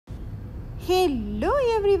Hello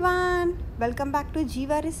everyone, welcome back to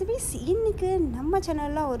Jiva Recipes. இன்னைக்கு நம்ம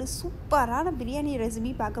சேனல்ல ஒரு சூப்பரான பிரியாணி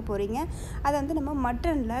ரெசிபி பார்க்க போறீங்க. அது வந்து நம்ம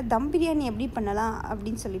மட்டன்ல தம் பிரியாணி எப்படி பண்ணலாம்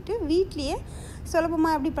அப்படினு சொல்லிட்டு வீட்லயே சுலபமா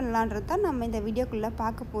எப்படி பண்ணலாம்ன்றத தான் நம்ம இந்த வீடியோக்குள்ள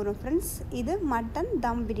பார்க்க போறோம் फ्रेंड्स. இது மட்டன்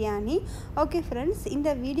தம் பிரியாணி. ஓகே फ्रेंड्स, இந்த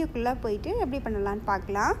வீடியோக்குள்ள போயிட்டு எப்படி பண்ணலாம்னு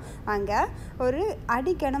பார்க்கலாம். வாங்க. ஒரு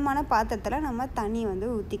அடிகனமான பாத்திரத்துல நம்ம தண்ணி வந்து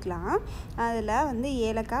ஊத்திக்கலாம். அதுல வந்து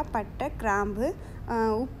ஏலக்காய், பட்டை, கிராம்பு,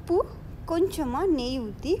 உப்பு, கொஞ்சமாக நெய்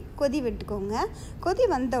ஊற்றி கொதி விட்டுக்கோங்க. கொதி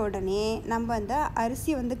வந்த உடனே நம்ம அந்த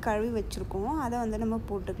அரிசி வந்து கழுவி வச்சுருக்கோம், அதை வந்து நம்ம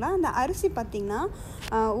போட்டுக்கலாம். அந்த அரிசி பார்த்திங்கன்னா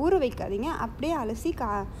ஊற வைக்காதீங்க, அப்படியே அலசி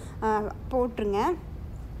போட்டுருங்க.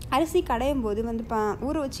 அரிசி கடையும் போது வந்து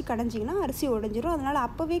ஊற வச்சு கடைஞ்சிங்கன்னா அரிசி உடைஞ்சிரும். அதனால்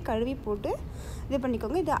அப்போவே கழுவி போட்டு இது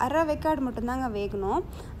பண்ணிக்கோங்க. இது அரை வேக்காடு மட்டும்தாங்க வேகணும்.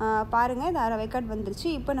 பாருங்கள், இது அரை வேக்காடு வந்துருச்சு.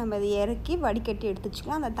 இப்போ நம்ம இதை இறக்கி வடிகட்டி எடுத்து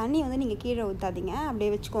வச்சுக்கலாம். அந்த தண்ணி வந்து நீங்கள் கீழே ஊற்றாதீங்க, அப்படியே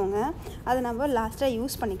வச்சுக்கோங்க. அதை நம்ம லாஸ்ட்டாக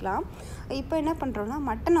யூஸ் பண்ணிக்கலாம். இப்போ என்ன பண்ணுறோன்னா,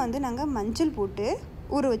 மட்டனை வந்து நாங்கள் மஞ்சள் போட்டு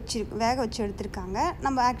வேக வச்சு எடுத்துருக்காங்க.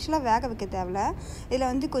 நம்ம ஆக்சுவலாக வேக வைக்க தேவையில்ல. இதில்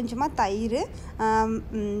வந்து கொஞ்சமாக தயிர்,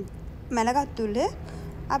 மிளகாத்தூள்,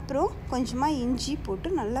 அப்புறம் கொஞ்சமாக இஞ்சி போட்டு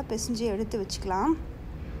நல்லா பிசைஞ்சு எடுத்து வச்சுக்கலாம்.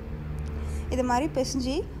 இது மாதிரி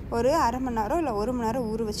பிசைஞ்சு ஒரு அரை மணி நேரம் இல்லை 1 மணி நேரம்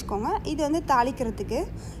ஊற வச்சுக்கோங்க. இது வந்து தாளிக்கிறதுக்கு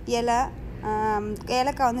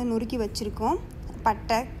ஏலக்காய் வந்து நுறுக்கி வச்சுருக்கோம்,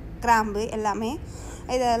 பட்டை, கிராம்பு எல்லாமே.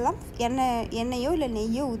 இதெல்லாம் எண்ணெயோ இல்லை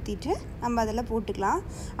நெய்யோ ஊற்றிட்டு நம்ம அதில் போட்டுக்கலாம்.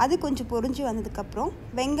 அது கொஞ்சம் பொரிஞ்சு வந்ததுக்கப்புறம்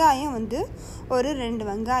வெங்காயம் வந்து ஒரு 2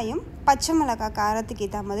 வெங்காயம், பச்சை மிளகாய் காரத்துக்கு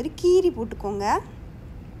ஏற்ற மாதிரி கீரி போட்டுக்கோங்க.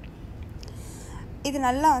 இது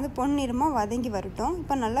நல்லா வந்து பொன்னிறமாக வதங்கி வரட்டும்.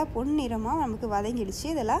 இப்போ நல்லா பொன்னிறமாக நமக்கு வதங்கிடுச்சு.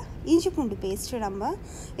 இதில் இஞ்சி பூண்டு பேஸ்ட்டு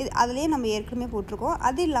இது அதிலே நம்ம ஏற்கனவே போட்டிருக்கோம்.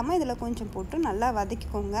 அது இல்லாமல் இதில் கொஞ்சம் போட்டு நல்லா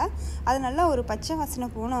வதக்கிக்கோங்க. அது நல்லா ஒரு பச்சை வாசனை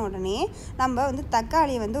போன உடனே நம்ம வந்து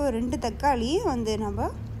தக்காளியை வந்து ஒரு 2 தக்காளி வந்து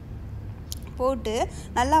நம்ம போட்டு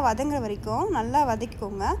நல்லா வதங்குற வரைக்கும் நல்லா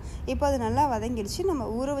வதக்கிக்கோங்க. இப்போ அது நல்லா வதங்கிடுச்சு.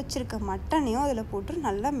 நம்ம ஊற வச்சுருக்க மட்டனையும் அதில் போட்டு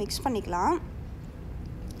நல்லா மிக்ஸ் பண்ணிக்கலாம்.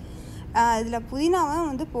 இதில் புதினாவை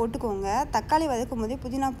வந்து போட்டுக்கோங்க. தக்காளி வதக்கும் போதே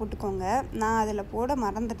புதினா போட்டுக்கோங்க. நான் அதில் போட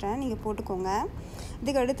மறந்துட்டேன், நீங்கள் போட்டுக்கோங்க.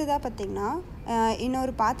 இதுக்கு அடுத்ததாக பார்த்திங்கன்னா,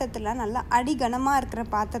 இன்னொரு பாத்திரத்தில் நல்லா அடிகனமாக இருக்கிற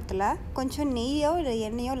பாத்திரத்தில் கொஞ்சம் நெய்யோ இல்லை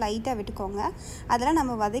எண்ணெயோ லைட்டாக விட்டுக்கோங்க. அதில்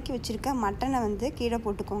நம்ம வதக்கி வச்சுருக்க மட்டனை வந்து கீழே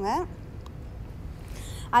போட்டுக்கோங்க.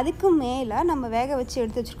 அதுக்கு மேலே நம்ம வேக வச்சு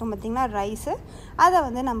எடுத்து வச்சுருக்கோம் பார்த்திங்கன்னா ரைஸு, அதை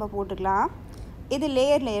வந்து நம்ம போட்டுக்கலாம். இது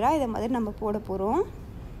லேயராக இதை மாதிரி நம்ம போட போகிறோம்.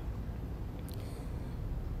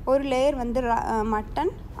 ஒரு லேயர் வந்து மட்டன்,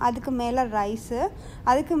 அதுக்கு மேலே ரைஸு,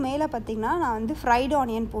 அதுக்கு மேலே பார்த்திங்கன்னா நான் வந்து ஃப்ரைட்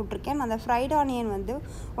ஆனியன் போட்டிருக்கேன். அந்த ஃப்ரைட் ஆனியன் வந்து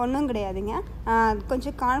ஒன்றும் கிடையாதுங்க,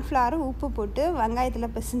 கொஞ்சம் கார்ன்ஃப்ளவர், உப்பு போட்டு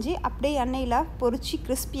வெங்காயத்தில் பிசைஞ்சு அப்படியே எண்ணெயில் பொரிச்சு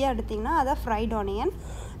கிறிஸ்பியாக எடுத்திங்கன்னா அதான் ஃப்ரைட் ஆனியன்.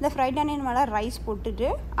 இந்த ஃப்ரைட் ஆனியன் மேலே ரைஸ் போட்டுட்டு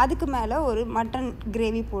அதுக்கு மேலே ஒரு மட்டன்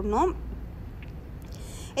கிரேவி போடணும்.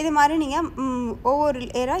 இது மாதிரி நீங்கள் ஒவ்வொரு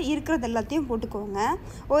லேயராக இருக்கிறது எல்லாத்தையும் போட்டுக்கோங்க.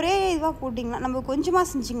 ஒரே இதுவாக போட்டிங்கன்னா, நம்ம கொஞ்சமாக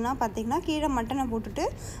செஞ்சிங்கன்னா பார்த்திங்கன்னா கீழே மட்டனை போட்டுட்டு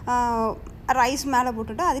ரைஸ் மேலே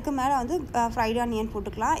போட்டுட்டு அதுக்கு மேலே வந்து ஃப்ரைட் ஆனியன்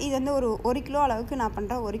போட்டுக்கலாம். இது வந்து ஒரு 1 கிலோ அளவுக்கு நான்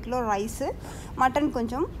பண்ணுறேன். 1 கிலோ ரைஸு, மட்டன்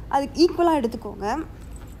கொஞ்சம் அதுக்கு ஈக்குவலாக எடுத்துக்கோங்க.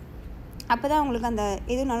 அப்போ தான் உங்களுக்கு அந்த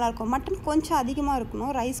இது நல்லாயிருக்கும். மட்டன் கொஞ்சம் அதிகமாக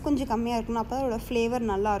இருக்கணும், ரைஸ் கொஞ்சம் கம்மியாக இருக்கணும். அப்போ தான் அதோடய ஃப்ளேவர்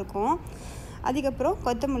நல்லாயிருக்கும். அதுக்கப்புறம்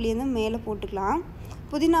கொத்தமல்லி வந்து மேலே போட்டுக்கலாம்.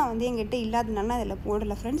 புதினா வந்து எங்கிட்ட இல்லாதனால அதில்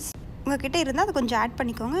போடலை ஃப்ரெண்ட்ஸ். உங்கள்கிட்ட இருந்தால் அதை கொஞ்சம் ஆட்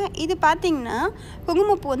பண்ணிக்கோங்க. இது பார்த்திங்கன்னா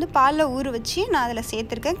குங்குமப்பூ வந்து பாலில் ஊற வச்சு நான் அதில்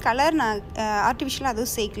சேர்த்துருக்கேன். கலர் நான் ஆர்டிஃபிஷியலாக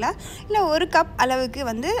அதுவும் சேர்க்கல. இல்லை 1 கப் அளவுக்கு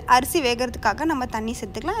வந்து அரிசி வேகிறதுக்காக நம்ம தண்ணி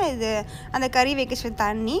சேர்த்துக்கலாம். இது அந்த கறி வைக்க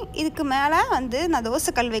தண்ணி. இதுக்கு மேலே வந்து நான்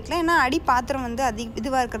தோசைக்கல் வைக்கல, ஏன்னா அடி பாத்திரம் வந்து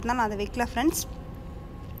இதுவாக இருக்கிறதுனால நான் அதை வைக்கல ஃப்ரெண்ட்ஸ்.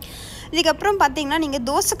 இதுக்கப்புறம் பார்த்தீங்கன்னா நீங்கள்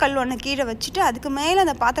தோசைக்கல் ஒன்று கீழே வச்சுட்டு அதுக்கு மேலே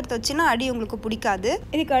அந்த பாத்திரத்தை வச்சுன்னா அடி உங்களுக்கு பிடிக்காது.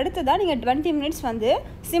 இதுக்கு அடுத்ததாக நீங்கள் 20 மினிட்ஸ் வந்து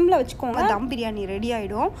சிம்மில் வச்சுக்கோங்க. தம் பிரியாணி ரெடி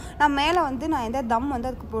ஆகிடும். நான் மேலே வந்து நான் எந்த தம் வந்து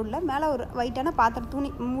அதுக்கு போடல. மேலே ஒரு ஒயிட்டான பாத்திரம்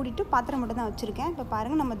துணி மூடிட்டு பாத்திரம் மட்டும் தான் வச்சுருக்கேன். இப்போ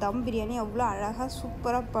பாருங்கள், நம்ம தம் பிரியாணி அவ்வளோ அழகாக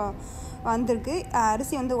சூப்பராக வந்திருக்கு.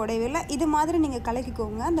 அரிசி வந்து உடையவே இல்லை. இது மாதிரி நீங்கள்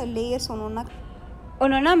கலக்கிக்கோங்க. அந்த லேயர்ஸ்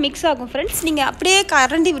ஒன்றா மிக்ஸ் ஆகும் ஃப்ரெண்ட்ஸ். நீங்கள் அப்படியே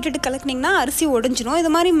கரண்டி விட்டுட்டு கலக்குனிங்கன்னா அரிசி உடஞ்சிடும். இது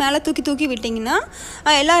மாதிரி மேலே தூக்கி விட்டிங்கன்னா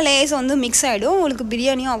எல்லா லேயர்ஸும் வந்து மிக்ஸ் ஆகிடும். உங்களுக்கு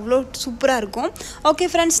பிரியாணியும் அவ்வளோ சூப்பராக இருக்கும். ஓகே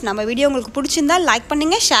ஃப்ரெண்ட்ஸ், நம்ம வீடியோ உங்களுக்கு பிடிச்சிருந்தா லைக்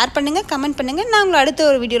பண்ணுங்கள், ஷேர் பண்ணுங்கள், கமெண்ட் பண்ணுங்கள். நான் உங்களை அடுத்த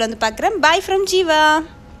ஒரு வீடியோவில் வந்து பார்க்குறேன். By from Jeeva.